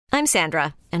I'm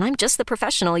Sandra, and I'm just the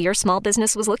professional your small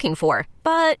business was looking for.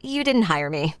 But you didn't hire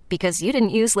me because you didn't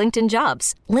use LinkedIn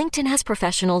Jobs. LinkedIn has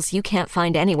professionals you can't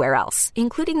find anywhere else,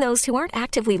 including those who aren't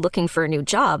actively looking for a new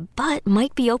job, but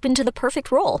might be open to the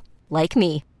perfect role, like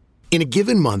me. In a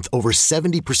given month, over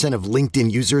 70% of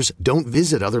LinkedIn users don't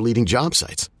visit other leading job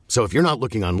sites. So if you're not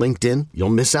looking on LinkedIn, you'll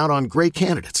miss out on great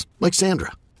candidates like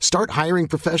Sandra. Start hiring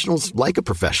professionals like a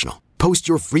professional. Post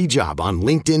your free job on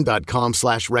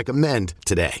linkedin.com/recommend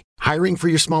today. Hiring for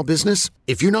your small business?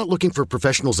 If you're not looking for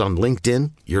professionals on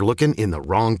LinkedIn, you're looking in the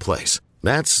wrong place.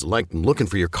 That's like looking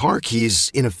for your car keys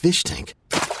in a fish tank.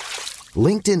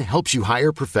 LinkedIn helps you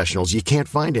hire professionals you can't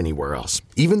find anywhere else,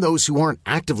 even those who aren't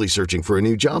actively searching for a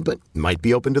new job but might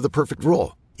be open to the perfect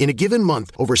role. In a given month,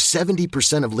 over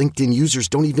 70% of LinkedIn users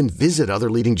don't even visit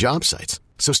other leading job sites.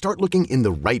 So start looking in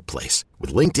the right place.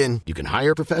 With LinkedIn, you can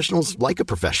hire professionals like a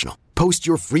professional. Post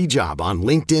your free job on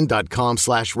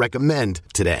linkedin.com/recommend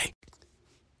today.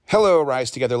 Hello,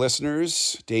 Rise Together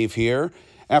listeners. Dave here.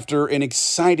 After an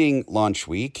exciting launch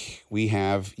week, we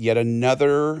have yet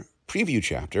another preview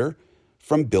chapter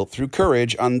from Built Through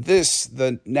Courage on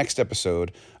the next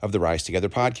episode of the Rise Together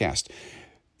podcast.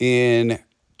 In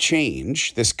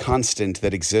change, this constant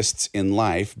that exists in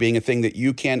life, being a thing that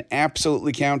you can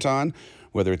absolutely count on,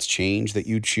 whether it's change that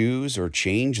you choose or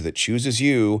change that chooses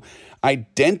you,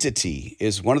 identity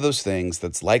is one of those things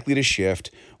that's likely to shift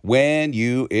when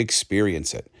you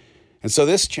experience it. And so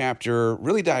this chapter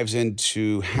really dives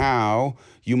into how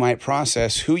you might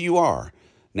process who you are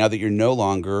now that you're no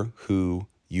longer who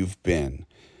you've been.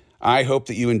 I hope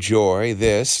that you enjoy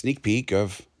this sneak peek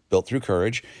of Built Through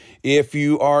Courage. If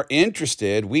you are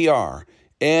interested, we are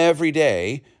every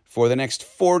day for the next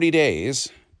 40 days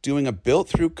doing a Built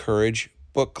Through Courage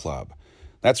book club.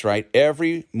 That's right,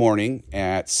 every morning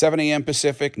at 7 a.m.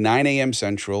 Pacific, 9 a.m.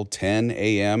 Central, 10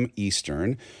 a.m.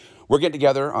 Eastern. We're getting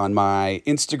together on my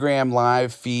Instagram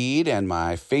live feed and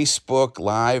my Facebook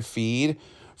live feed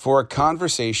for a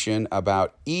conversation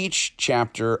about each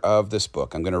chapter of this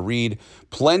book. I'm going to read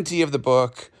plenty of the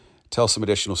book, tell some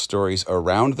additional stories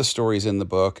around the stories in the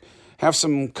book, have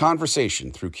some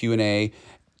conversation through Q&A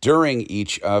during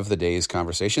each of the day's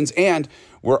conversations. And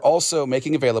we're also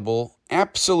making available,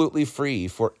 absolutely free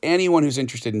for anyone who's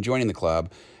interested in joining the club,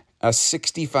 a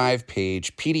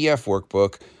 65-page PDF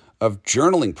workbook of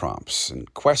journaling prompts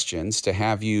and questions to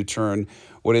have you turn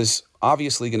what is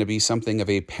obviously going to be something of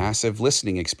a passive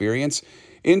listening experience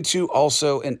into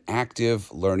also an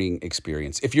active learning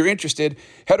experience. If you're interested,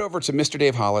 head over to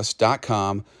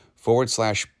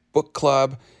mrdavehollis.com/book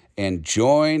club and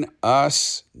join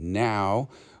us now.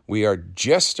 We are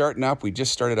just starting up. We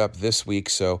just started up this week,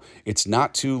 so it's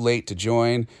not too late to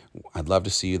join. I'd love to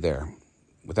see you there.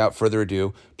 Without further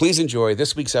ado, please enjoy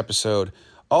this week's episode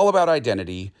all about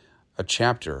identity, a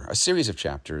series of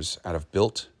chapters out of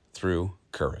Built Through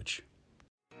Courage.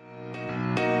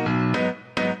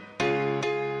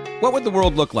 What would the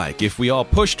world look like if we all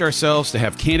pushed ourselves to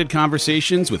have candid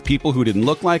conversations with people who didn't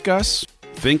look like us,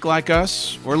 think like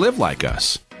us, or live like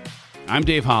us? I'm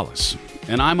Dave Hollis,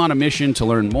 and I'm on a mission to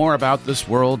learn more about this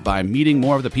world by meeting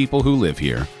more of the people who live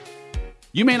here.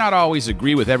 You may not always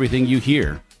agree with everything you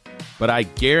hear, but I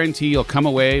guarantee you'll come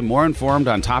away more informed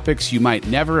on topics you might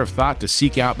never have thought to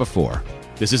seek out before.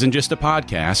 This isn't just a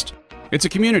podcast, it's a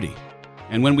community.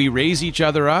 And when we raise each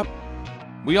other up,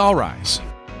 we all rise.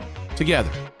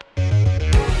 Together.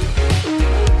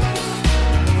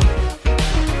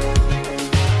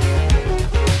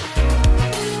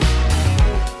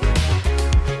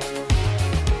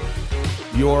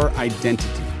 Your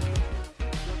identity.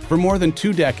 For more than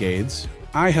 2 decades,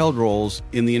 I held roles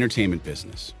in the entertainment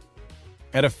business.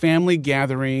 At a family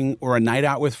gathering or a night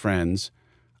out with friends,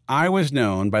 I was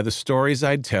known by the stories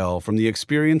I'd tell from the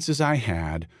experiences I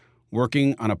had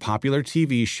working on a popular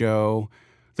TV show,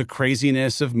 the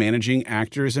craziness of managing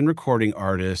actors and recording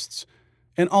artists,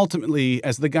 and ultimately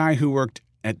as the guy who worked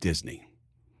at Disney.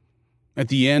 At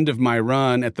the end of my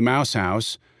run at the Mouse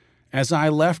House, as I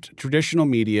left traditional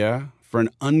media for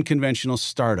an unconventional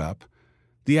startup,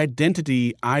 the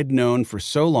identity I'd known for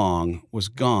so long was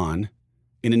gone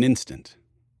in an instant.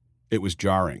 It was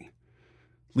jarring.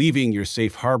 Leaving your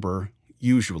safe harbor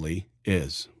usually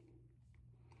is.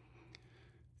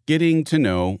 Getting to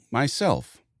know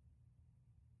myself.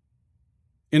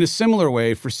 In a similar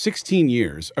way, for 16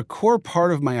 years, a core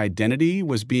part of my identity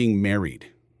was being married,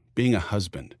 being a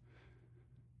husband.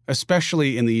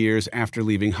 Especially in the years after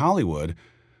leaving Hollywood,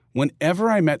 whenever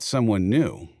I met someone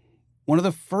new, one of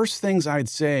the first things I'd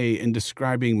say in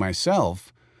describing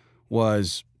myself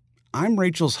was, "I'm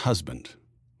Rachel's husband."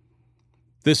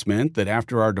 This meant that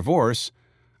after our divorce,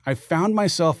 I found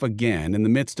myself again in the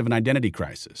midst of an identity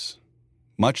crisis,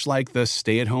 much like the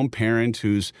stay-at-home parent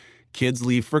whose kids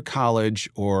leave for college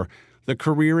or the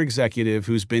career executive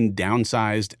who's been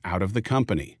downsized out of the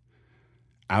company,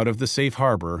 out of the safe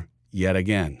harbor yet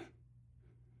again.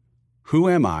 Who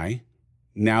am I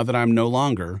now that I'm no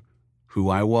longer who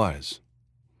I was?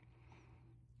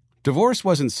 Divorce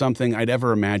wasn't something I'd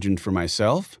ever imagined for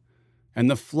myself, and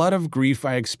the flood of grief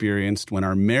I experienced when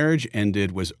our marriage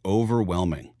ended was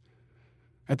overwhelming.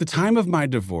 At the time of my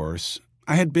divorce,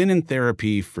 I had been in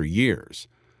therapy for years,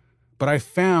 but I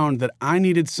found that I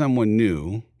needed someone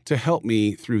new to help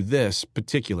me through this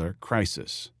particular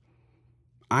crisis.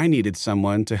 I needed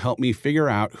someone to help me figure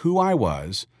out who I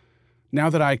was now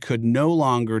that I could no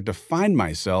longer define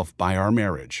myself by our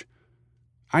marriage.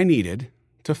 I needed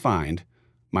to find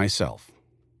myself.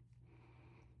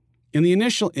 In the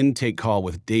initial intake call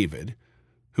with David,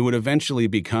 who would eventually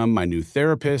become my new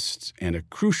therapist and a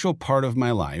crucial part of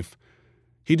my life,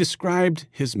 he described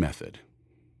his method.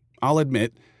 I'll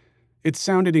admit, it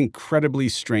sounded incredibly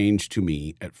strange to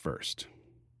me at first.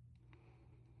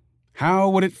 How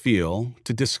would it feel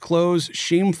to disclose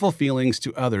shameful feelings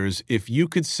to others if you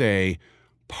could say,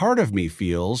 part of me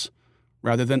feels,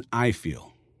 rather than I feel?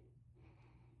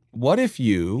 What if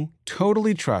you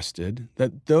totally trusted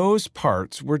that those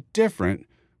parts were different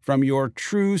from your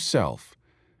true self,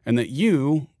 and that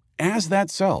you, as that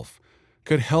self,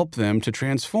 could help them to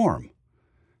transform?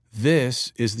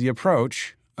 This is the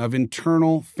approach of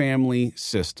Internal Family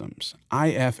Systems,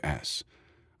 IFS,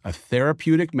 a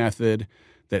therapeutic method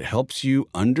that helps you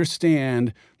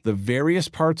understand the various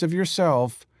parts of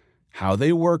yourself, how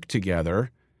they work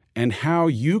together, and how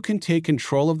you can take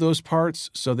control of those parts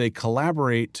so they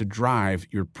collaborate to drive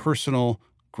your personal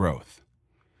growth.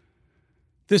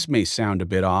 This may sound a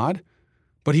bit odd,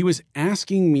 but he was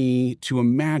asking me to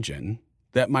imagine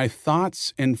that my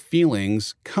thoughts and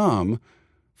feelings come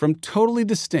from totally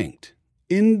distinct,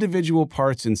 individual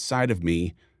parts inside of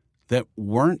me that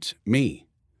weren't me.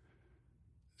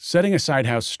 Setting aside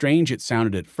how strange it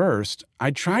sounded at first,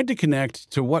 I tried to connect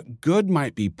to what good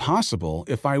might be possible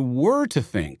if I were to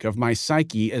think of my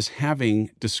psyche as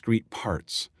having discrete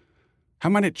parts. How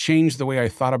might it change the way I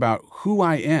thought about who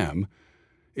I am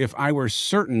if I were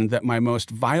certain that my most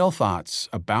vile thoughts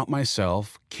about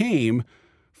myself came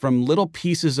from little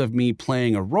pieces of me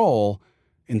playing a role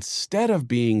instead of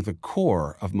being the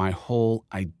core of my whole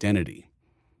identity?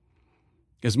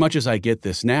 As much as I get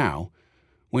this now,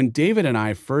 when David and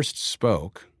I first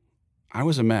spoke, I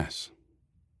was a mess,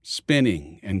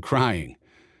 spinning and crying.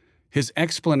 His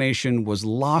explanation was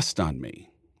lost on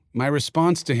me. My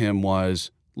response to him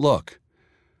was, look,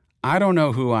 I don't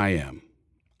know who I am.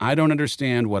 I don't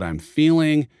understand what I'm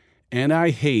feeling, and I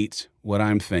hate what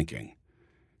I'm thinking.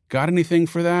 Got anything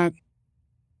for that?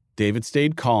 David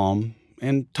stayed calm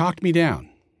and talked me down,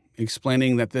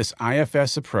 explaining that this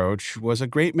IFS approach was a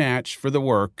great match for the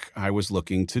work I was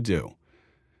looking to do.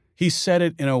 He said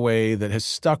it in a way that has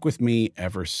stuck with me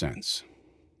ever since.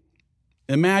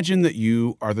 Imagine that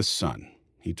you are the sun,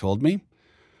 he told me.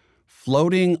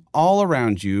 Floating all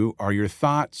around you are your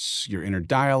thoughts, your inner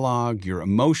dialogue, your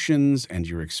emotions, and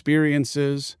your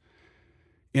experiences.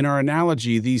 In our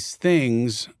analogy, these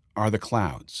things are the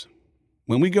clouds.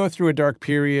 When we go through a dark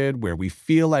period where we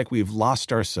feel like we've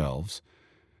lost ourselves,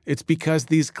 it's because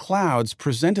these clouds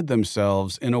presented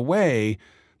themselves in a way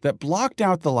that blocked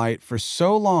out the light for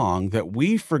so long that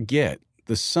we forget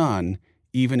the sun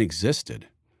even existed.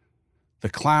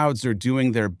 The clouds are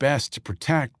doing their best to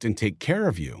protect and take care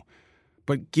of you,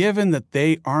 but given that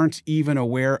they aren't even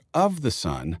aware of the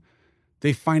sun,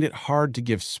 they find it hard to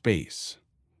give space.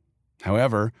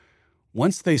 However,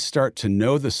 once they start to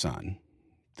know the sun,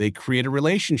 they create a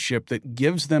relationship that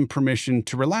gives them permission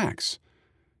to relax,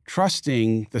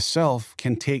 trusting the self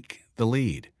can take the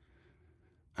lead.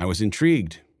 I was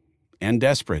intrigued and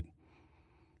desperate.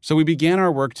 So we began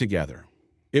our work together.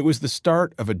 It was the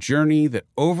start of a journey that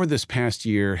over this past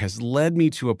year has led me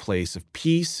to a place of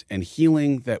peace and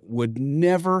healing that would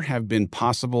never have been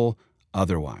possible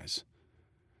otherwise.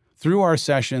 Through our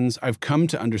sessions, I've come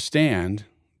to understand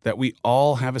that we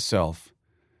all have a self,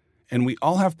 and we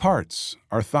all have parts,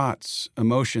 our thoughts,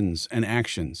 emotions, and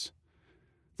actions.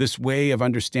 This way of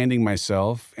understanding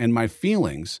myself and my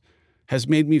feelings has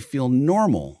made me feel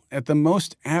normal at the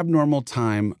most abnormal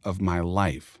time of my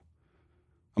life.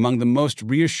 Among the most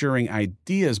reassuring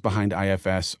ideas behind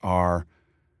IFS are: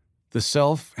 the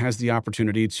self has the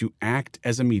opportunity to act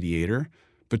as a mediator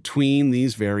between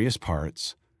these various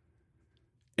parts.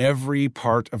 Every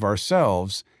part of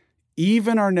ourselves,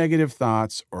 even our negative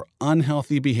thoughts or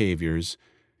unhealthy behaviors,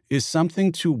 is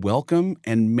something to welcome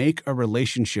and make a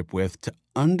relationship with to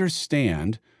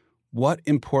understand what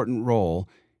important role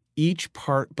each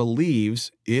part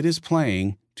believes it is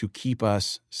playing to keep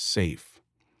us safe.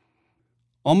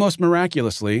 Almost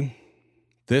miraculously,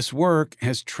 this work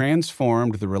has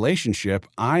transformed the relationship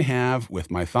I have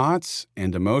with my thoughts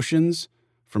and emotions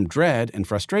from dread and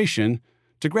frustration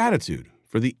to gratitude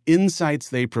for the insights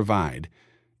they provide,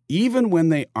 even when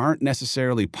they aren't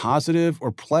necessarily positive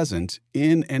or pleasant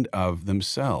in and of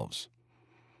themselves.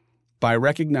 By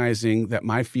recognizing that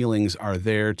my feelings are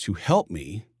there to help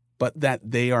me, but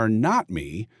that they are not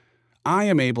me, I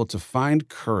am able to find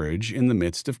courage in the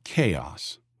midst of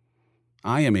chaos.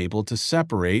 I am able to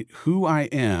separate who I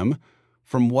am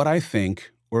from what I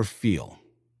think or feel.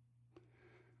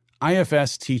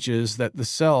 IFS teaches that the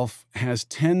self has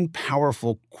 10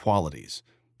 powerful qualities,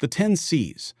 the 10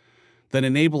 C's, that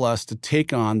enable us to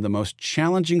take on the most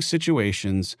challenging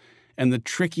situations and the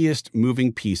trickiest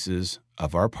moving pieces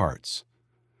of our parts.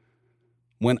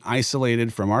 When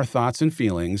isolated from our thoughts and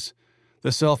feelings,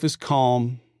 the self is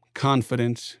calm,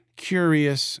 confident,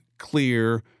 curious,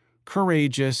 clear,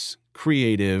 courageous,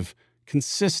 creative,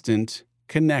 consistent,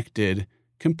 connected,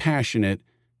 compassionate,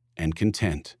 and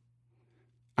content.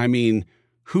 I mean,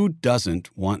 who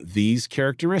doesn't want these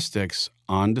characteristics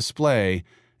on display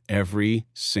every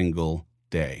single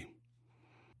day?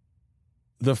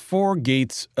 The 4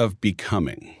 gates of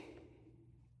becoming.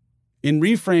 In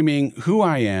reframing who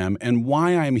I am and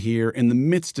why I'm here in the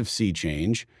midst of sea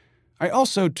change, I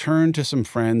also turned to some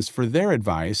friends for their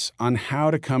advice on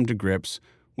how to come to grips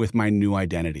with my new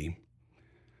identity.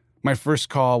 My first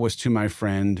call was to my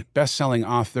friend, best-selling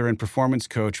author and performance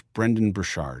coach Brendon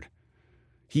Burchard.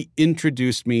 He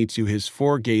introduced me to his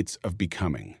 4 gates of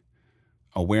becoming: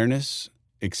 awareness,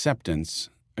 acceptance,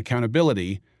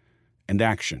 accountability, and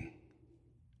action.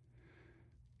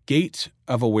 Gate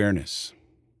of awareness.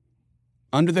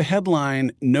 Under the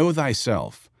headline, Know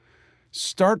Thyself,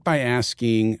 start by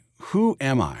asking, who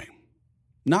am I?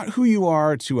 Not who you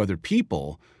are to other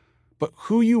people, but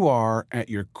who you are at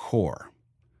your core.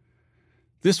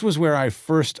 This was where I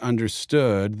first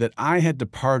understood that I had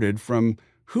departed from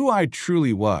who I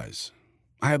truly was.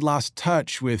 I had lost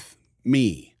touch with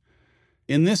me.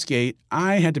 In this gate,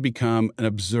 I had to become an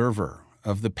observer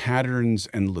of the patterns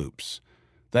and loops,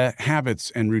 the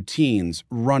habits and routines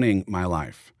running my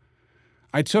life.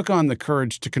 I took on the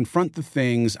courage to confront the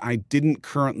things I didn't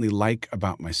currently like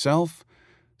about myself,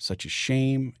 such as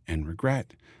shame and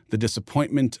regret, the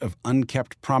disappointment of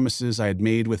unkept promises I had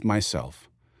made with myself.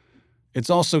 It's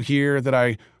also here that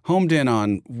I homed in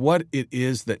on what it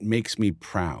is that makes me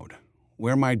proud,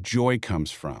 where my joy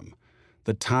comes from,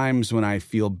 the times when I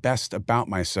feel best about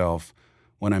myself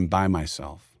when I'm by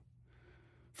myself.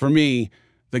 For me,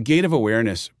 the gate of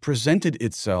awareness presented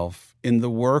itself in the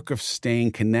work of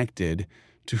staying connected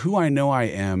to who I know I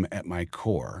am at my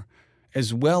core,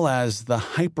 as well as the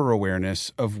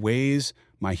hyper-awareness of ways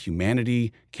my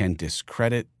humanity can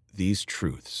discredit these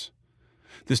truths.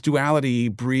 This duality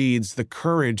breeds the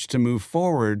courage to move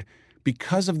forward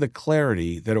because of the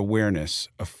clarity that awareness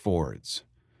affords.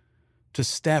 To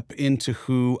step into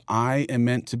who I am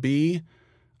meant to be,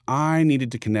 I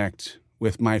needed to connect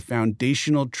with my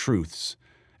foundational truths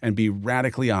and be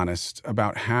radically honest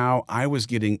about how I was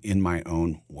getting in my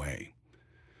own way.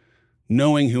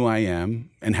 Knowing who I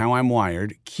am and how I'm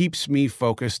wired keeps me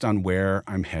focused on where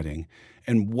I'm heading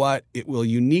and what it will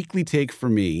uniquely take for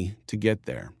me to get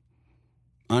there.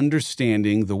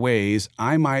 Understanding the ways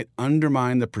I might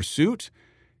undermine the pursuit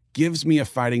gives me a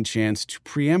fighting chance to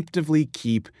preemptively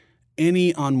keep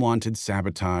any unwanted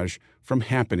sabotage from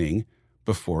happening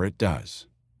before it does.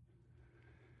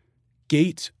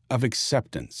 Gate of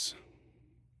acceptance.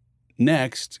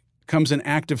 Next comes an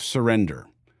act of surrender,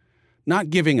 not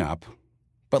giving up,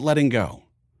 but letting go.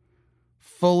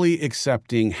 Fully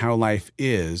accepting how life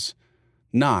is,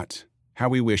 not how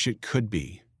we wish it could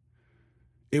be.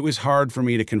 It was hard for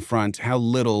me to confront how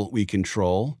little we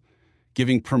control,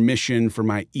 giving permission for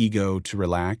my ego to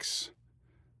relax.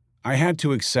 I had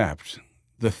to accept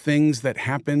the things that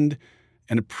happened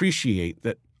and appreciate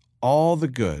that all the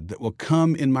good that will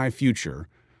come in my future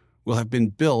will have been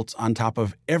built on top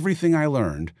of everything I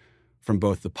learned from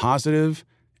both the positive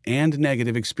and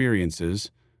negative experiences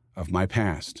of my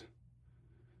past.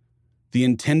 The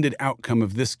intended outcome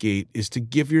of this gate is to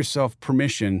give yourself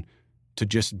permission to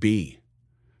just be.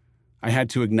 I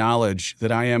had to acknowledge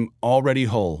that I am already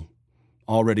whole,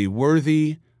 already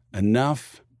worthy,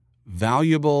 enough,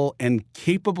 valuable, and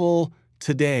capable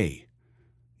today,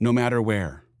 no matter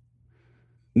where.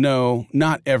 No,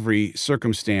 not every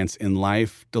circumstance in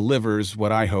life delivers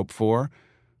what I hope for,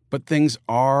 but things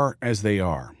are as they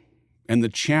are, and the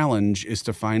challenge is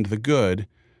to find the good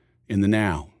in the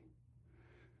now.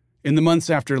 In the months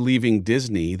after leaving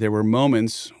Disney, there were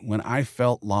moments when I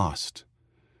felt lost.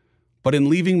 But in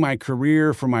leaving my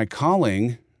career for my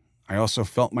calling, I also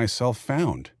felt myself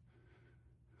found.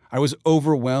 I was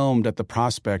overwhelmed at the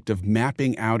prospect of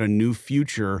mapping out a new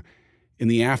future in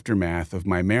the aftermath of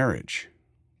my marriage,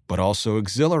 but also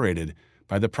exhilarated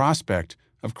by the prospect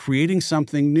of creating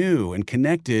something new and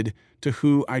connected to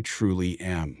who I truly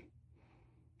am.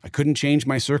 I couldn't change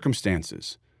my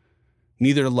circumstances,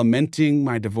 neither lamenting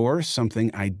my divorce, something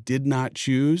I did not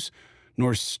choose,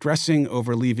 nor stressing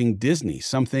over leaving Disney,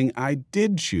 something I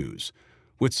did choose,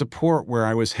 would support where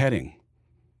I was heading.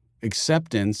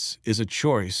 Acceptance is a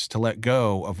choice to let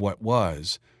go of what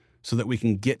was so that we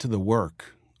can get to the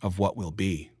work of what will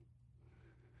be.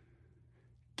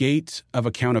 Gate of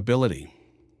accountability.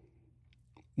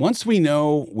 Once we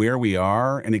know where we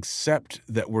are and accept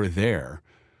that we're there,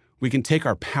 we can take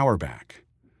our power back.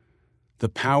 The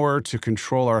power to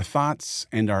control our thoughts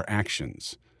and our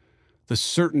actions. The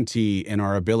certainty in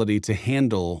our ability to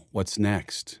handle what's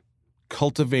next.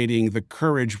 Cultivating the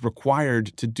courage required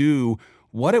to do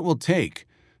what it will take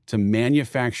to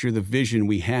manufacture the vision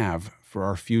we have for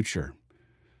our future.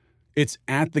 It's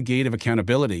at the gate of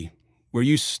accountability where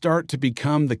you start to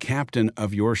become the captain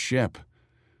of your ship.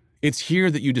 It's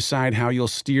here that you decide how you'll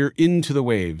steer into the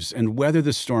waves and weather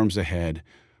the storms ahead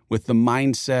with the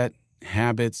mindset,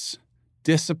 habits,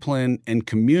 discipline, and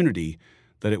community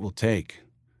that it will take.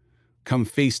 Come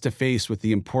face to face with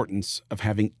the importance of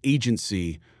having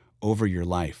agency over your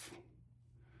life.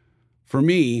 For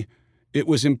me, it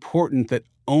was important that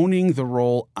owning the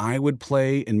role I would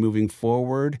play in moving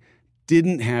forward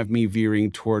didn't have me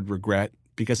veering toward regret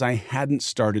because I hadn't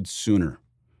started sooner.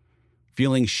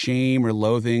 Feeling shame or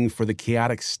loathing for the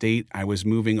chaotic state I was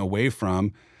moving away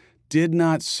from did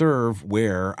not serve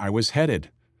where I was headed.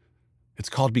 It's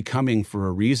called becoming for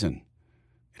a reason.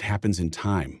 It happens in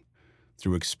time,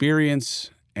 through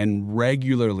experience and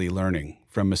regularly learning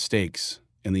from mistakes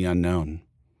in the unknown.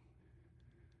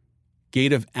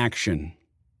 Gate of action.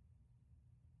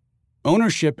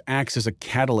 Ownership acts as a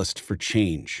catalyst for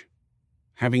change.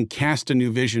 Having cast a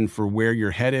new vision for where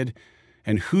you're headed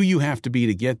and who you have to be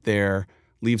to get there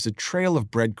leaves a trail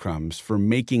of breadcrumbs for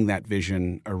making that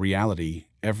vision a reality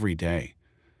every day.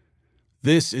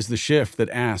 This is the shift that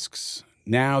asks,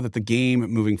 now that the game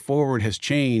moving forward has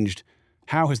changed,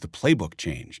 how has the playbook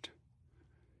changed?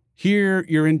 Here,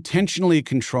 you're intentionally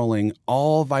controlling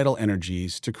all vital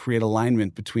energies to create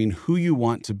alignment between who you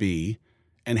want to be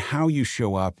and how you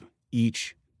show up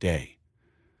each day.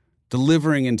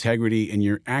 Delivering integrity in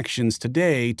your actions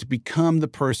today to become the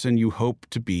person you hope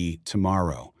to be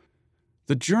tomorrow.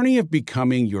 The journey of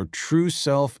becoming your true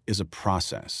self is a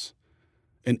process,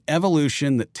 an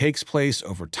evolution that takes place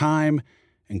over time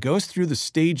and goes through the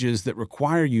stages that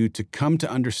require you to come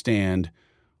to understand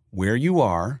where you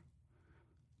are,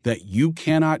 that you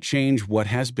cannot change what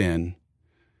has been,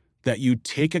 that you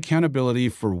take accountability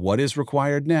for what is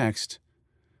required next,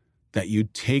 that you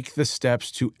take the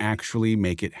steps to actually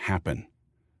make it happen.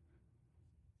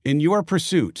 In your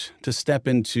pursuit to step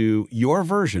into your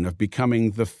version of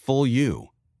becoming the full you,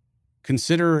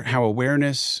 consider how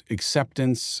awareness,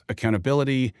 acceptance,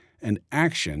 accountability, and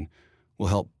action will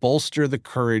help bolster the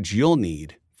courage you'll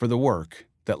need for the work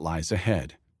that lies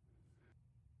ahead.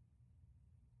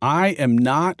 I am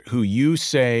not who you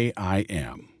say I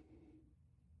am.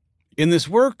 In this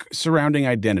work surrounding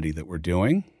identity that we're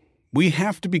doing, we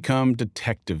have to become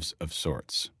detectives of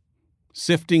sorts,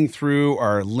 sifting through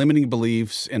our limiting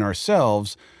beliefs in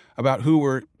ourselves about who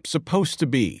we're supposed to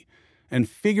be and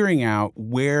figuring out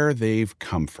where they've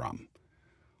come from.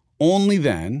 Only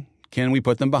then can we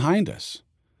put them behind us.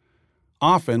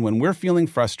 Often, when we're feeling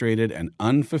frustrated and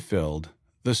unfulfilled,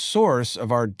 the source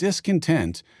of our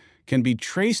discontent can be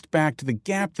traced back to the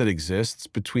gap that exists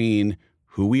between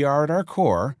who we are at our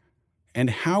core and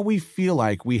how we feel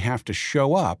like we have to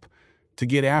show up to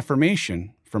get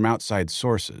affirmation from outside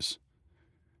sources.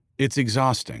 It's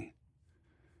exhausting.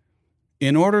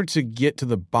 In order to get to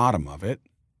the bottom of it,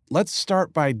 let's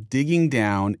start by digging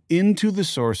down into the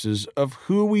sources of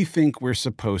who we think we're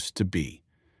supposed to be.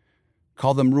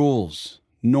 Call them rules,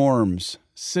 norms,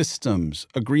 systems,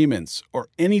 agreements, or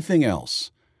anything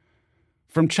else.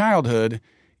 From childhood,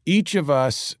 each of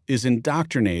us is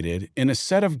indoctrinated in a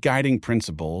set of guiding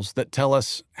principles that tell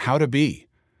us how to be,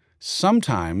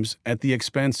 sometimes at the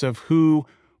expense of who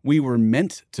we were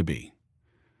meant to be.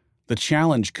 The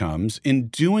challenge comes in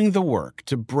doing the work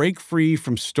to break free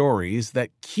from stories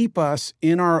that keep us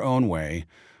in our own way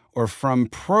or from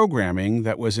programming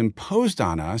that was imposed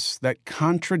on us that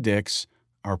contradicts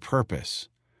our purpose.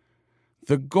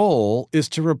 The goal is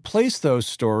to replace those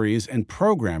stories and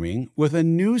programming with a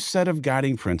new set of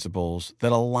guiding principles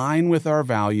that align with our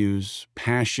values,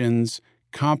 passions,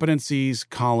 competencies,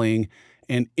 calling,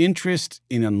 and interest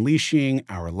in unleashing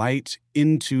our light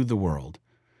into the world.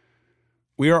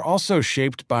 We are also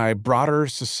shaped by broader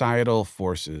societal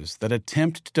forces that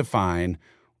attempt to define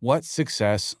what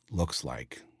success looks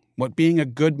like, what being a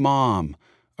good mom,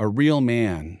 a real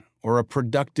man, or a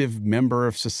productive member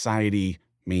of society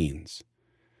means.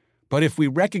 But if we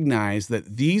recognize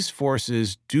that these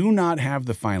forces do not have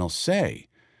the final say,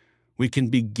 we can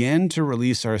begin to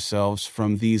release ourselves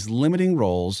from these limiting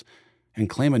roles and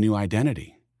claim a new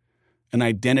identity, an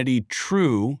identity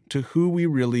true to who we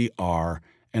really are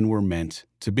and were meant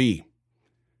to be.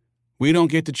 We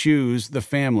don't get to choose the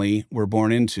family we're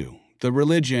born into, the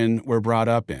religion we're brought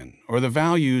up in, or the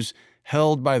values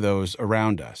held by those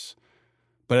around us.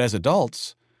 But as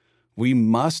adults, we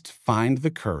must find the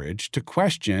courage to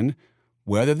question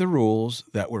whether the rules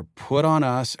that were put on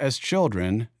us as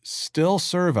children still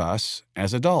serve us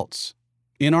as adults,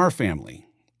 in our family,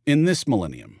 in this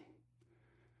millennium.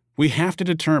 We have to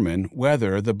determine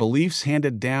whether the beliefs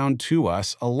handed down to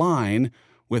us align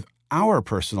with our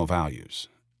personal values,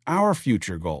 our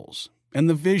future goals, and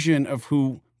the vision of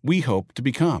who we hope to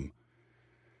become.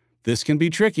 This can be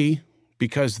tricky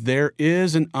because there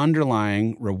is an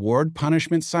underlying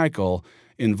reward-punishment cycle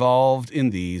involved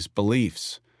in these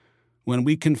beliefs. When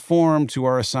we conform to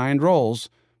our assigned roles,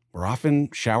 we're often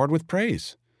showered with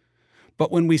praise.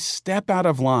 But when we step out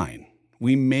of line,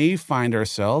 we may find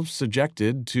ourselves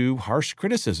subjected to harsh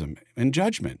criticism and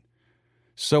judgment.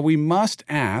 So we must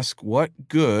ask what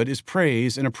good is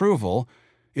praise and approval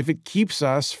if it keeps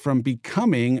us from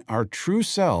becoming our true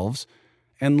selves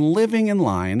and living in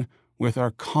line with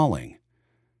our calling.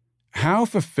 How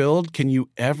fulfilled can you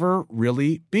ever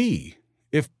really be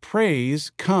if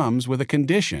praise comes with a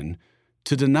condition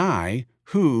to deny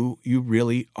who you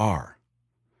really are?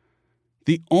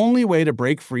 The only way to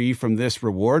break free from this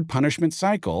reward-punishment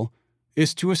cycle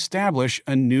is to establish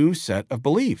a new set of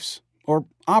beliefs, or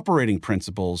operating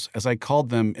principles, as I called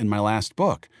them in my last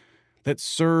book, that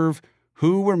serve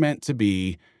who we're meant to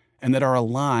be and that are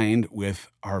aligned with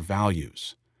our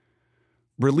values.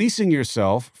 Releasing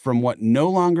yourself from what no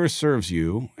longer serves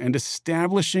you and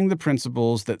establishing the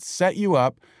principles that set you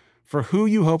up for who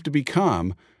you hope to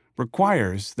become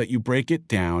requires that you break it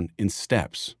down in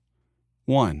steps.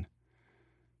 1.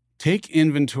 Take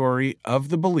inventory of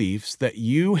the beliefs that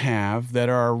you have that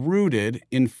are rooted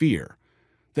in fear,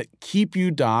 that keep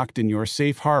you docked in your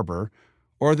safe harbor,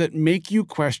 or that make you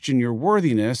question your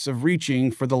worthiness of reaching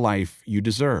for the life you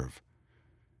deserve.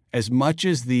 As much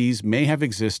as these may have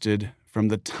existed from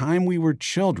the time we were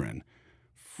children,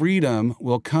 freedom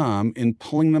will come in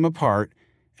pulling them apart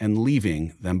and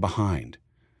leaving them behind.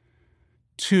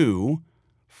 2,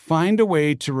 find a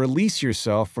way to release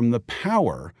yourself from the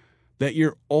power that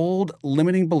your old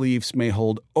limiting beliefs may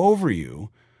hold over you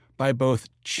by both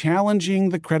challenging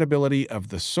the credibility of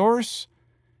the source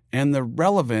and the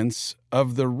relevance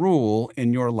of the rule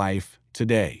in your life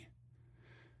today.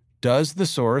 Does the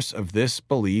source of this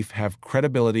belief have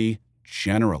credibility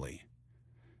generally?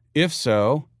 If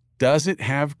so, does it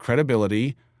have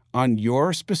credibility on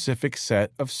your specific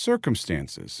set of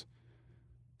circumstances?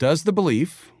 Does the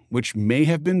belief, which may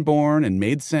have been born and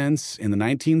made sense in the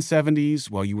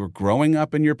 1970s while you were growing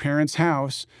up in your parents'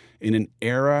 house in an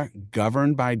era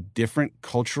governed by different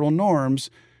cultural norms,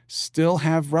 still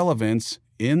have relevance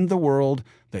in the world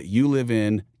that you live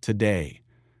in today?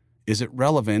 Is it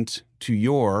relevant to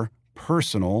your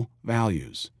personal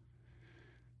values?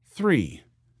 3,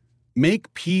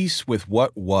 make peace with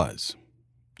what was.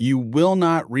 You will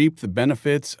not reap the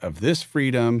benefits of this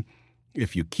freedom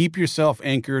if you keep yourself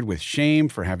anchored with shame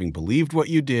for having believed what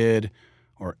you did,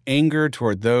 or anger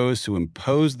toward those who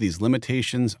imposed these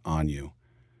limitations on you.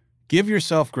 Give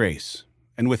yourself grace,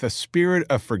 and with a spirit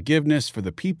of forgiveness for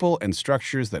the people and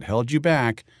structures that held you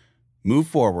back, move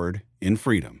forward in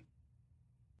freedom.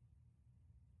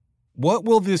 What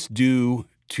will this do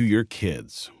to your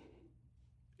kids?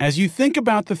 As you think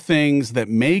about the things that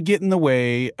may get in the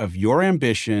way of your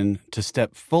ambition to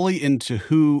step fully into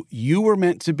who you were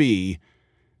meant to be,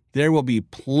 there will be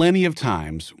plenty of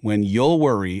times when you'll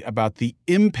worry about the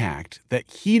impact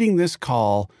that heeding this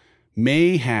call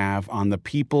may have on the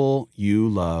people you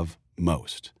love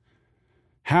most.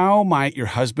 How might your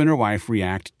husband or wife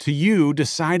react to you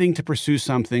deciding to pursue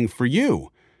something for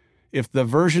you if the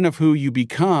version of who you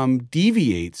become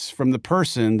deviates from the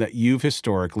person that you've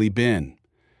historically been?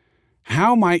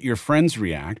 How might your friends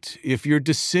react if your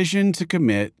decision to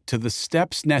commit to the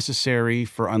steps necessary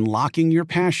for unlocking your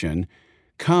passion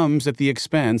comes at the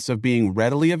expense of being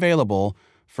readily available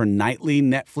for nightly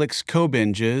Netflix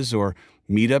co-binges or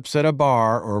meetups at a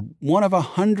bar or one of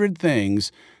 100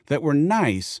 things that were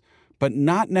nice, but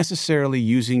not necessarily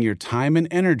using your time and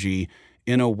energy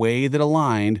in a way that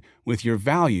aligned with your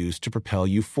values to propel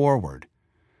you forward.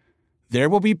 There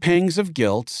will be pangs of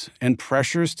guilt and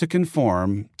pressures to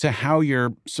conform to how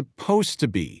you're supposed to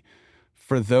be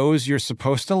for those you're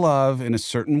supposed to love in a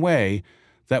certain way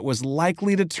that was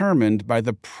likely determined by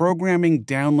the programming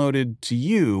downloaded to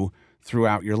you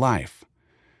throughout your life.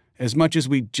 As much as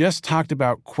we just talked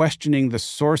about questioning the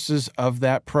sources of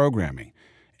that programming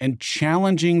and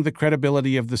challenging the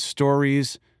credibility of the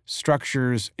stories,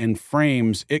 structures, and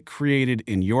frames it created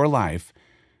in your life,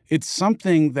 it's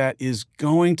something that is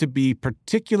going to be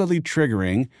particularly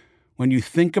triggering when you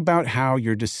think about how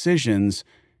your decisions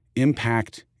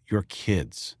impact your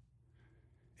kids.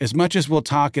 As much as we'll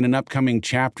talk in an upcoming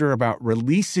chapter about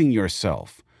releasing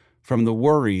yourself from the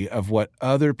worry of what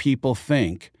other people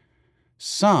think,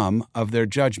 some of their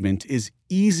judgment is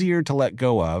easier to let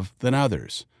go of than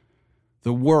others.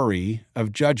 The worry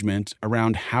of judgment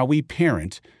around how we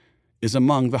parent is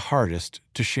among the hardest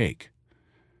to shake.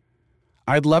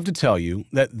 I'd love to tell you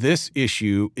that this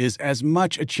issue is as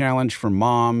much a challenge for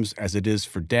moms as it is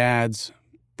for dads,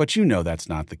 but you know that's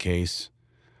not the case.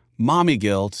 Mommy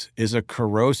guilt is a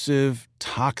corrosive,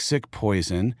 toxic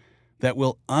poison that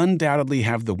will undoubtedly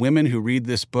have the women who read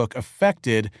this book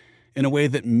affected in a way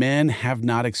that men have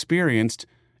not experienced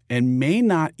and may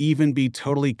not even be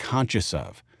totally conscious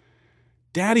of.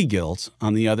 Daddy guilt,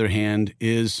 on the other hand,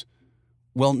 is,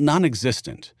 well,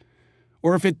 non-existent.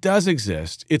 Or if it does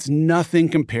exist, it's nothing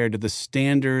compared to the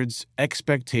standards,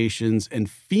 expectations, and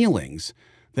feelings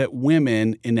that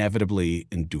women inevitably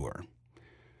endure.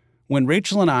 When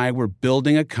Rachel and I were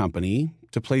building a company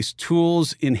to place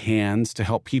tools in hands to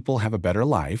help people have a better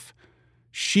life,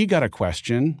 she got a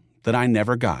question that I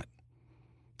never got.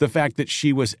 The fact that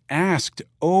she was asked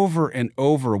over and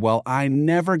over while I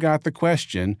never got the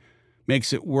question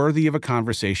makes it worthy of a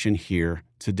conversation here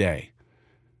today.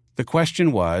 The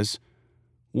question was,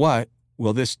 what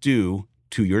will this do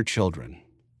to your children?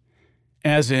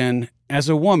 As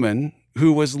a woman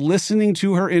who was listening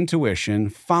to her intuition,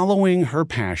 following her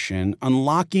passion,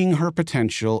 unlocking her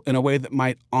potential in a way that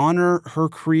might honor her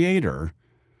creator,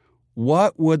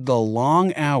 what would the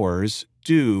long hours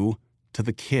do to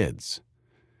the kids?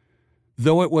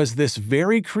 Though it was this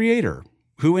very creator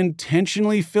who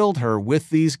intentionally filled her with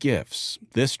these gifts,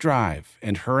 this drive,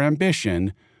 and her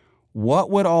ambition, what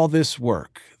would all this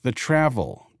work, the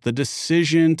travel, the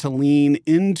decision to lean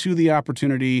into the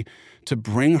opportunity to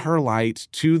bring her light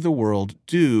to the world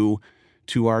do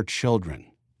to our children?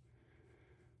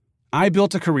 I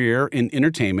built a career in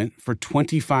entertainment for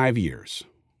 25 years,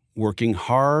 working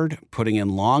hard, putting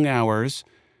in long hours,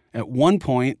 at one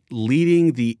point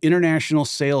leading the international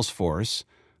sales force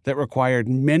that required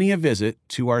many a visit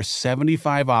to our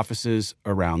 75 offices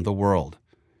around the world.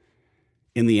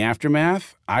 In the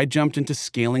aftermath, I jumped into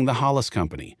scaling the Hollis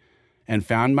Company and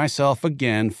found myself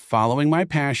again following my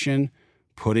passion,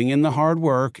 putting in the hard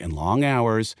work and long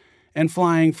hours, and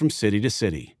flying from city to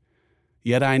city.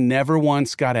 Yet I never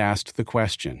once got asked the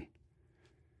question.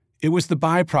 It was the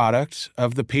byproduct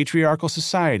of the patriarchal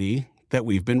society that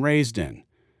we've been raised in,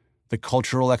 the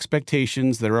cultural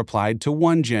expectations that are applied to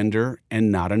one gender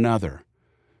and not another.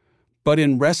 But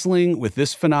in wrestling with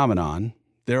this phenomenon,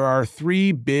 there are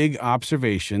 3 big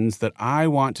observations that I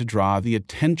want to draw the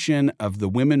attention of the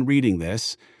women reading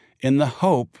this in the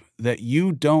hope that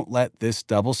you don't let this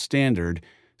double standard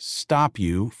stop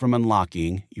you from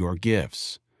unlocking your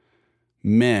gifts.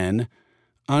 Men,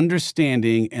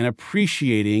 understanding and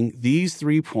appreciating these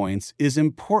 3 points is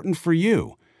important for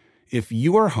you if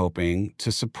you are hoping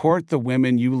to support the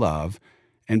women you love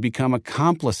and become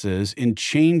accomplices in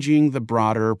changing the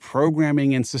broader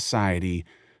programming in society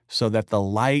so that the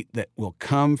light that will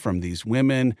come from these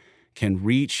women can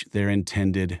reach their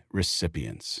intended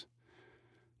recipients.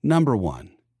 Number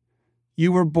 1,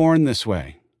 you were born this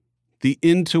way. The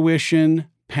intuition,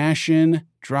 passion,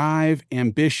 drive,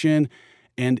 ambition,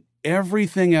 and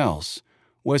everything else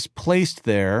was placed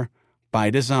there by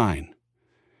design.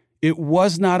 It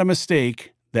was not a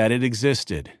mistake that it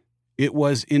existed. It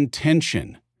was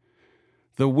intention.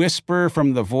 The whisper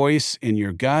from the voice in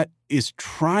your gut is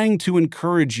trying to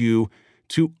encourage you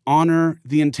to honor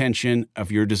the intention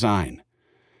of your design,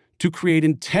 to create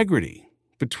integrity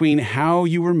between how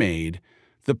you were made,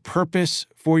 the purpose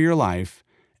for your life,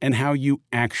 and how you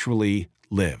actually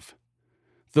live.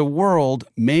 The world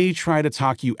may try to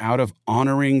talk you out of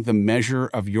honoring the measure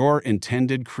of your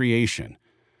intended creation,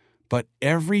 but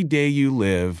every day you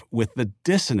live with the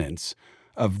dissonance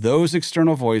of those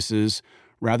external voices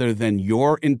rather than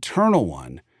your internal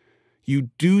one, you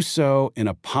do so in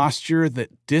a posture that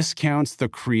discounts the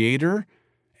Creator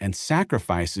and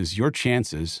sacrifices your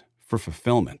chances for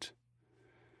fulfillment.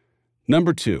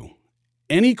 Number 2,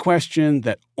 any question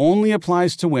that only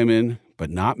applies to women but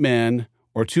not men,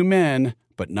 or to men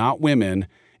but not women,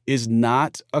 is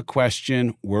not a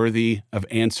question worthy of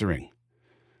answering.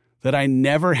 That I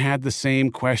never had the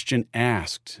same question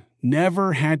asked,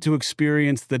 never had to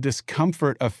experience the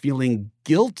discomfort of feeling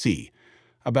guilty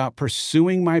about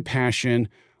pursuing my passion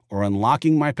or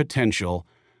unlocking my potential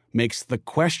makes the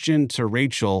question to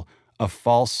Rachel a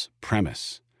false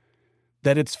premise.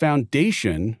 That its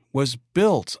foundation was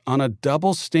built on a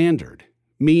double standard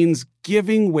means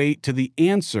giving weight to the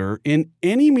answer in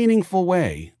any meaningful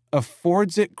way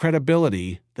affords it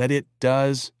credibility that it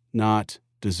does not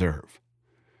deserve.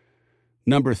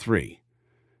 Number 3,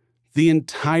 the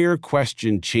entire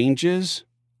question changes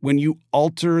when you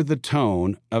alter the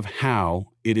tone of how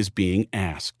it is being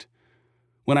asked.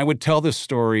 When I would tell this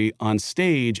story on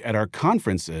stage at our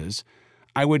conferences,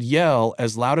 I would yell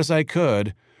as loud as I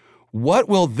could, "What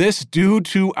will this do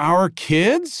to our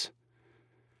kids?"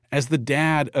 As the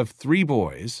dad of 3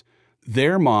 boys,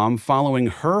 their mom, following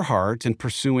her heart and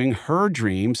pursuing her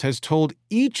dreams, has told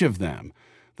each of them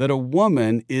that a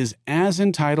woman is as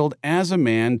entitled as a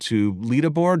man to lead a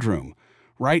boardroom,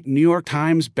 write New York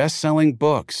Times best-selling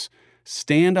books,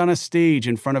 stand on a stage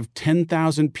in front of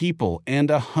 10,000 people, and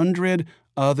 100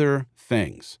 other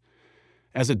things.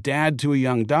 As a dad to a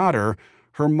young daughter,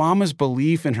 her mama's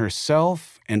belief in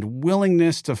herself and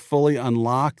willingness to fully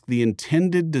unlock the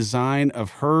intended design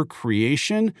of her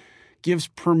creation gives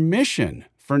permission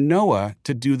for Noah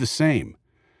to do the same.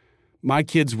 My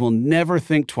kids will never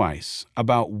think twice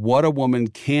about what a woman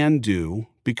can do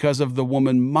because of the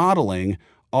woman modeling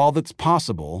all that's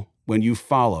possible when you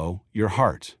follow your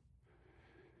heart.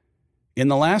 In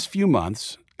the last few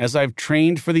months, as I've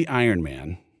trained for the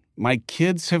Ironman, my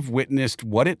kids have witnessed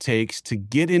what it takes to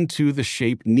get into the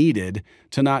shape needed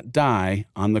to not die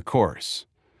on the course.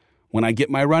 When I get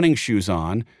my running shoes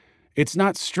on, it's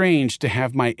not strange to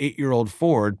have my 8-year-old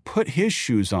Ford put his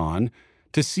shoes on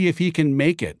to see if he can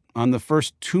make it on the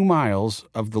first 2 miles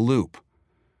of the loop.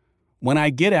 When I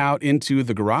get out into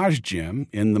the garage gym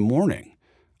in the morning,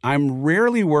 I'm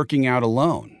rarely working out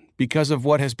alone because of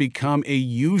what has become a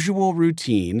usual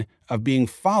routine of being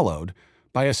followed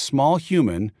by a small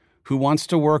human who wants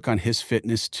to work on his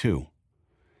fitness too.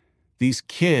 These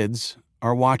kids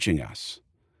are watching us,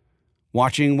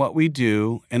 watching what we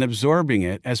do and absorbing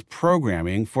it as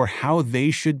programming for how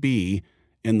they should be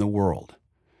in the world.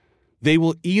 They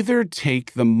will either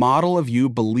take the model of you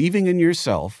believing in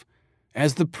yourself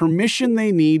as the permission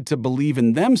they need to believe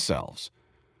in themselves,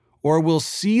 or will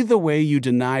see the way you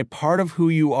deny part of who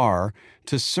you are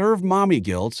to serve mommy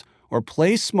guilt or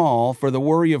play small for the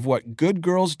worry of what good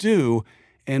girls do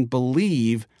and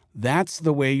believe that's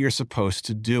the way you're supposed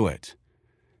to do it.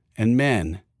 And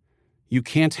men, you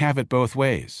can't have it both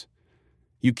ways.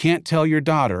 You can't tell your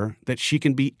daughter that she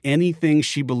can be anything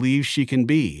she believes she can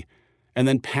be, and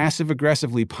then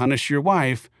passive-aggressively punish your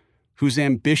wife, whose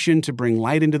ambition to bring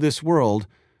light into this world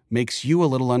makes you a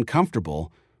little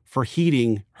uncomfortable, for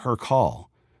heeding her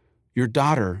call. Your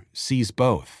daughter sees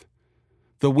both.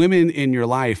 The women in your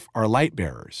life are light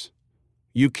bearers.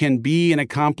 You can be an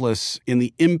accomplice in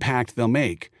the impact they'll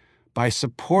make by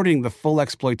supporting the full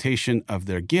exploitation of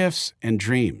their gifts and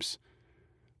dreams.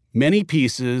 Many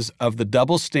pieces of the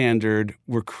double standard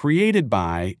were created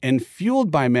by and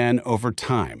fueled by men over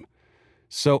time.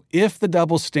 So if the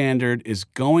double standard is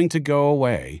going to go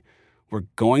away, we're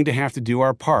going to have to do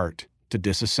our part to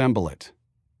disassemble it.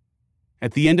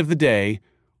 At the end of the day,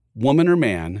 woman or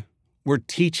man, we're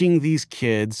teaching these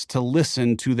kids to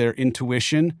listen to their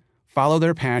intuition, follow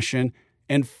their passion,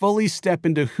 and fully step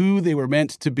into who they were meant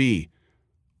to be,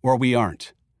 or we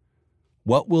aren't.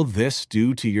 What will this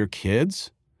do to your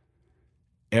kids?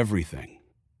 Everything.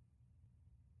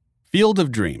 Field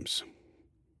of Dreams.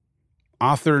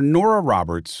 Author Nora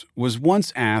Roberts was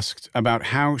once asked about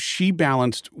how she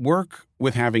balanced work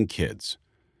with having kids.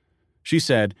 She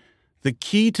said, "The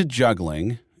key to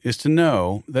juggling is to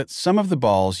know that some of the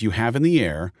balls you have in the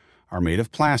air are made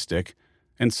of plastic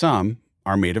and some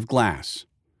are made of glass.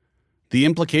 The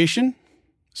implication?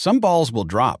 Some balls will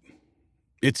drop.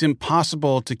 It's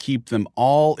impossible to keep them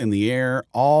all in the air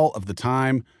all of the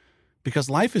time because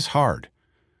life is hard,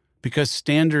 because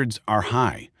standards are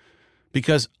high,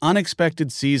 because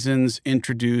unexpected seasons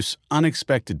introduce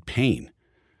unexpected pain.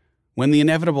 When the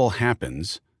inevitable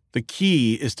happens, the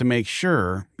key is to make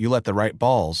sure you let the right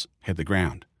balls hit the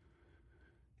ground.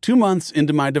 2 months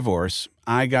into my divorce,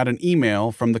 I got an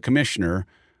email from the commissioner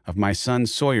of my son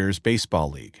Sawyer's baseball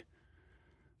league.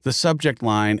 The subject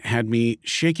line had me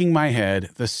shaking my head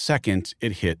the second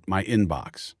it hit my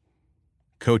inbox.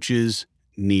 Coaches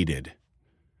needed.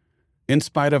 In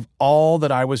spite of all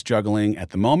that I was juggling at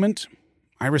the moment,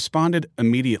 I responded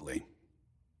immediately.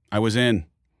 I was in.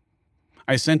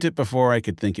 I sent it before I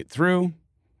could think it through,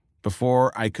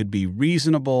 before I could be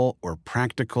reasonable or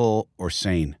practical or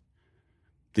sane.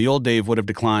 The old Dave would have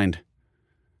declined.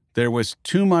 There was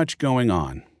too much going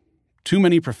on, too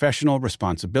many professional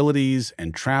responsibilities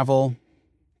and travel,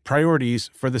 priorities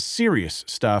for the serious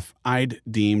stuff I'd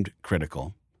deemed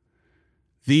critical.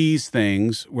 These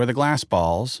things were the glass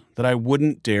balls that I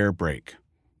wouldn't dare break.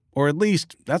 Or at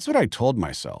least, that's what I told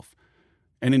myself.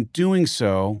 And in doing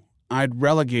so, I'd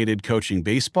relegated coaching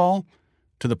baseball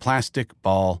to the plastic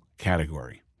ball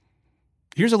category.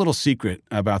 Here's a little secret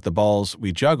about the balls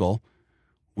we juggle.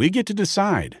 We get to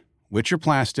decide which are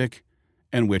plastic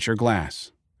and which are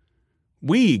glass.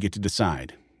 We get to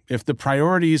decide if the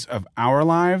priorities of our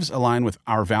lives align with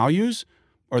our values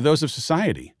or those of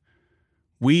society.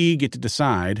 We get to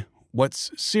decide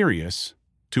what's serious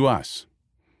to us.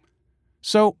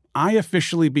 So I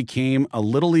officially became a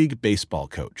Little League baseball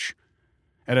coach.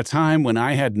 At a time when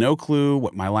I had no clue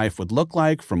what my life would look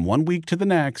like from one week to the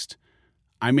next,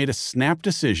 I made a snap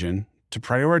decision to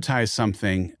prioritize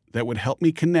something that would help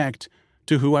me connect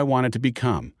to who I wanted to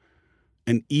become,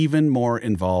 an even more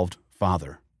involved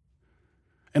father.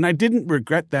 And I didn't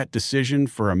regret that decision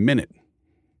for a minute.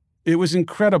 It was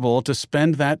incredible to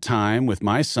spend that time with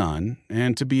my son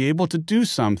and to be able to do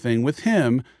something with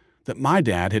him that my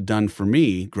dad had done for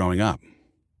me growing up.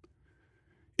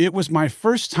 It was my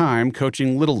first time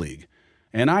coaching Little League,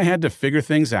 and I had to figure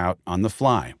things out on the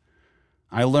fly.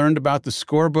 I learned about the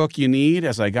scorebook you need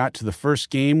as I got to the first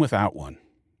game without one.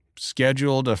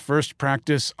 Scheduled a first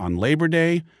practice on Labor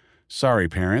Day, sorry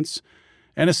parents,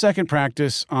 and a second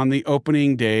practice on the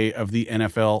opening day of the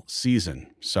NFL season,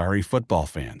 sorry football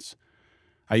fans.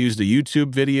 I used a YouTube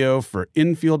video for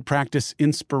infield practice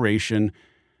inspiration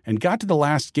and got to the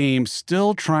last game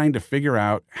still trying to figure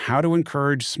out how to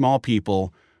encourage small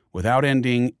people without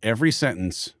ending every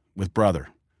sentence with brother.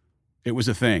 It was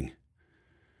a thing.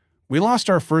 We lost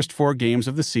our first 4 games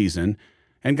of the season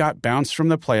and got bounced from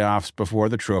the playoffs before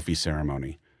the trophy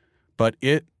ceremony. But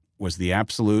it was the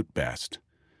absolute best.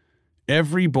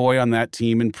 Every boy on that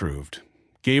team improved,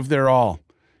 gave their all,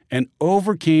 and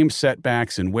overcame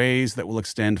setbacks in ways that will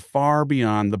extend far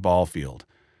beyond the ball field.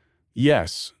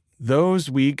 Yes, those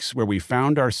weeks where we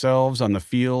found ourselves on the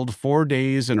field 4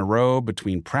 days in a row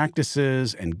between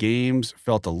practices and games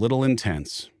felt a little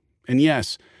intense. And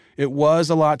yes, it was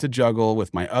a lot to juggle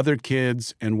with my other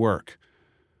kids and work.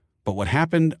 But what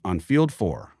happened on Field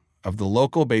 4 of the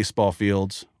local baseball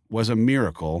fields was a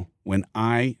miracle when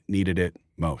I needed it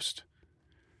most.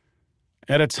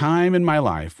 At a time in my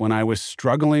life when I was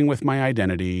struggling with my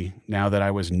identity, now that I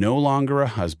was no longer a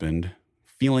husband,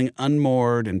 feeling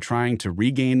unmoored and trying to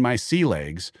regain my sea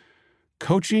legs,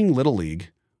 coaching Little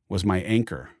League was my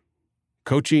anchor.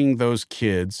 Coaching those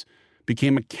kids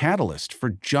became a catalyst for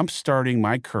jump-starting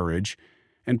my courage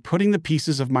and putting the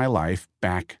pieces of my life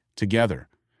back together.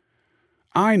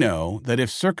 I know that if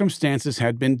circumstances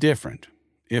had been different,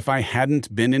 if I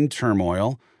hadn't been in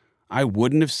turmoil, I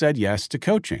wouldn't have said yes to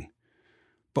coaching.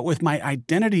 But with my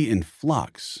identity in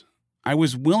flux, I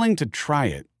was willing to try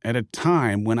it at a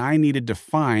time when I needed to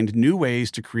find new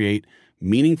ways to create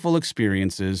meaningful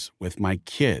experiences with my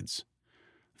kids.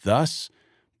 Thus,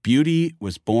 beauty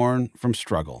was born from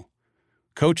struggle.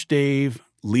 Coach Dave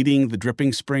leading the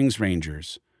Dripping Springs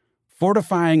Rangers,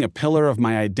 fortifying a pillar of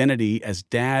my identity as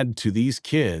dad to these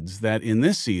kids that in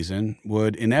this season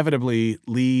would inevitably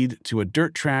lead to a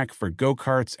dirt track for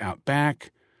go-karts out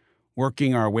back,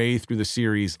 working our way through the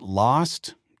series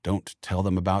Lost, don't tell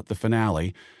them about the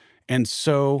finale, and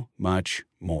so much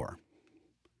more.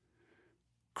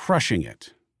 Crushing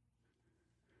it.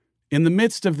 In the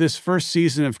midst of this first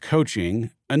season of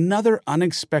coaching, another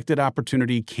unexpected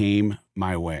opportunity came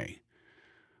my way.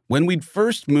 When we'd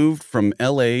first moved from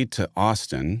LA to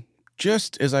Austin,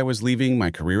 just as I was leaving my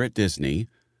career at Disney,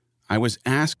 I was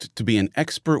asked to be an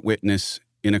expert witness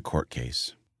in a court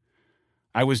case.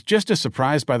 I was just as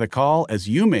surprised by the call as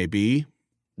you may be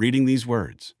reading these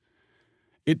words.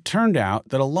 It turned out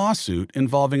that a lawsuit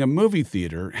involving a movie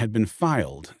theater had been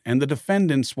filed, and the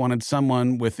defendants wanted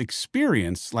someone with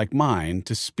experience like mine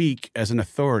to speak as an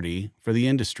authority for the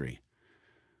industry.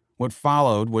 What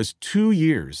followed was 2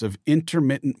 years of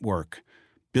intermittent work,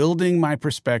 building my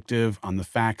perspective on the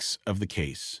facts of the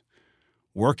case,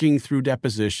 working through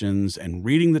depositions and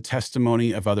reading the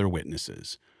testimony of other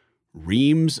witnesses,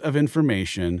 reams of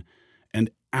information, and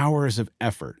hours of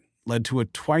effort led to a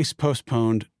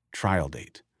twice-postponed trial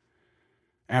date.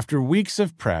 After weeks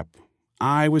of prep,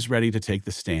 I was ready to take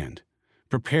the stand,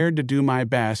 prepared to do my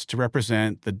best to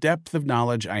represent the depth of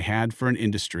knowledge I had for an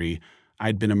industry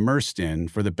I'd been immersed in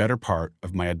for the better part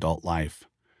of my adult life.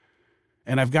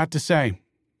 And I've got to say,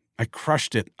 I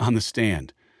crushed it on the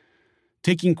stand.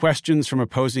 Taking questions from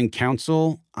opposing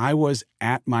counsel, I was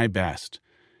at my best,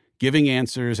 giving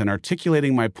answers and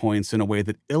articulating my points in a way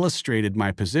that illustrated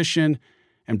my position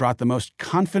and brought the most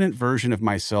confident version of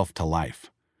myself to life.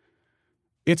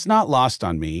 It's not lost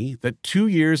on me that 2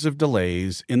 years of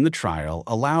delays in the trial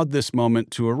allowed this moment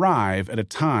to arrive at a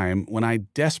time when I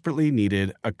desperately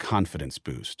needed a confidence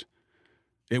boost.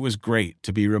 It was great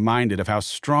to be reminded of how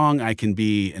strong I can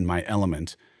be in my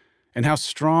element and how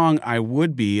strong I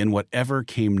would be in whatever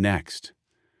came next.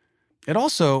 It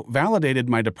also validated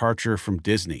my departure from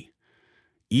Disney.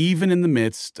 Even in the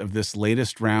midst of this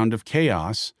latest round of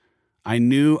chaos, I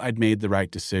knew I'd made the right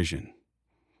decision.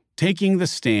 Taking the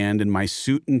stand in my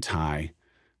suit and tie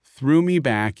threw me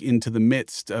back into the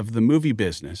midst of the movie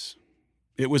business.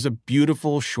 It was a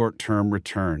beautiful short-term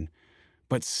return,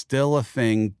 but still a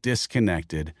thing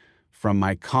disconnected from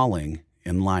my calling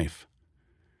in life.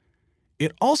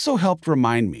 It also helped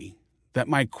remind me that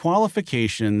my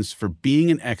qualifications for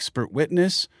being an expert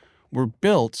witness were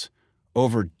built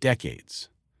over decades.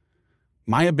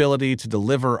 My ability to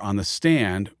deliver on the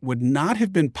stand would not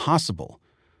have been possible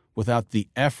without the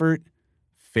effort,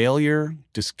 failure,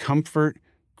 discomfort,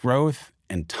 growth,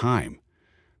 and time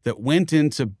that went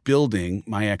into building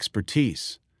my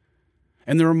expertise.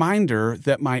 And the reminder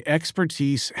that my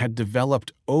expertise had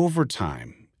developed over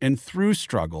time and through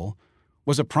struggle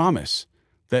was a promise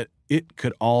that it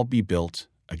could all be built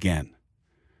again.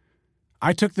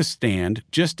 I took the stand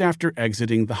just after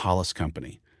exiting the Hollis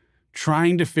Company,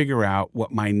 trying to figure out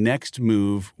what my next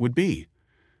move would be.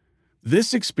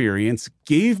 This experience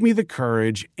gave me the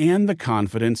courage and the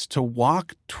confidence to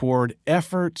walk toward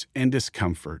effort and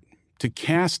discomfort, to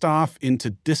cast off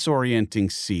into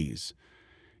disorienting seas.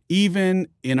 Even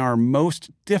in our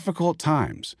most difficult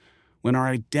times, when our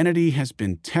identity has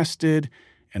been tested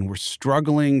and we're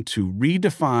struggling to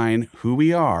redefine who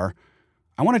we are,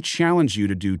 I want to challenge you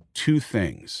to do 2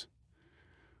 things.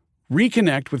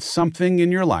 Reconnect with something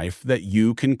in your life that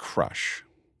you can crush.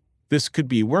 This could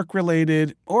be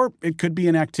work-related, or it could be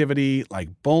an activity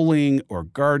like bowling or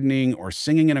gardening or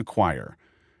singing in a choir.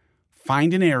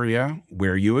 Find an area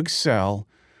where you excel,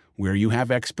 where you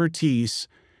have expertise,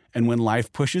 and when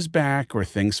life pushes back or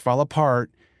things fall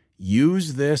apart,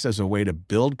 use this as a way to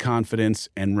build confidence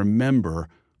and remember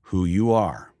who you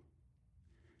are.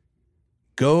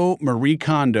 Go Marie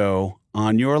Kondo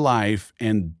on your life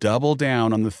and double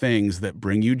down on the things that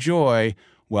bring you joy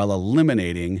while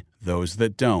eliminating those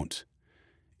that don't.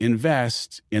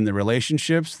 Invest in the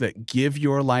relationships that give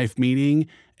your life meaning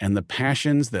and the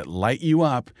passions that light you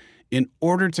up in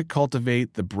order to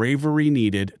cultivate the bravery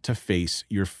needed to face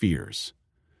your fears.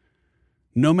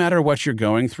 No matter what you're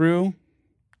going through,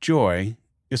 joy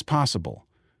is possible.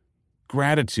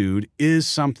 Gratitude is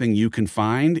something you can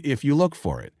find if you look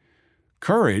for it.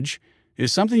 Courage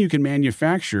is something you can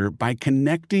manufacture by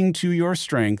connecting to your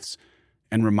strengths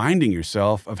and reminding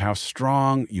yourself of how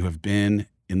strong you have been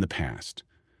in the past.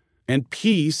 And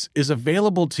peace is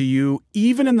available to you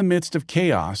even in the midst of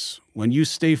chaos when you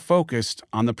stay focused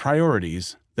on the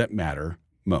priorities that matter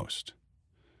most.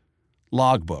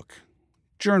 Logbook,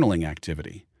 journaling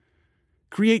activity.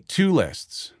 Create 2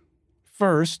 lists.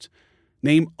 First,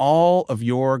 name all of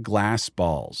your glass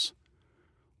balls.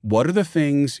 What are the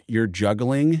things you're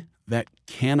juggling that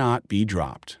cannot be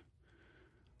dropped?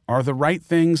 Are the right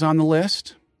things on the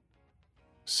list?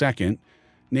 Second,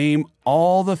 name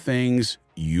all the things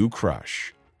you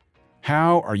crush.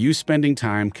 How are you spending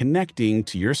time connecting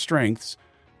to your strengths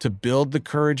to build the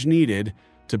courage needed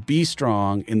to be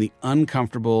strong in the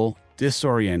uncomfortable,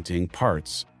 disorienting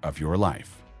parts of your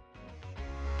life?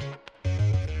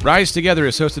 Rise Together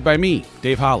is hosted by me,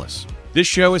 Dave Hollis. This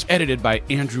show is edited by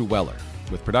Andrew Weller,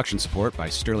 with production support by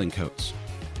Sterling Coates.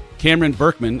 Cameron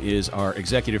Berkman is our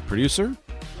executive producer.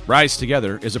 Rise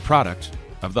Together is a product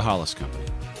of the Hollis Company.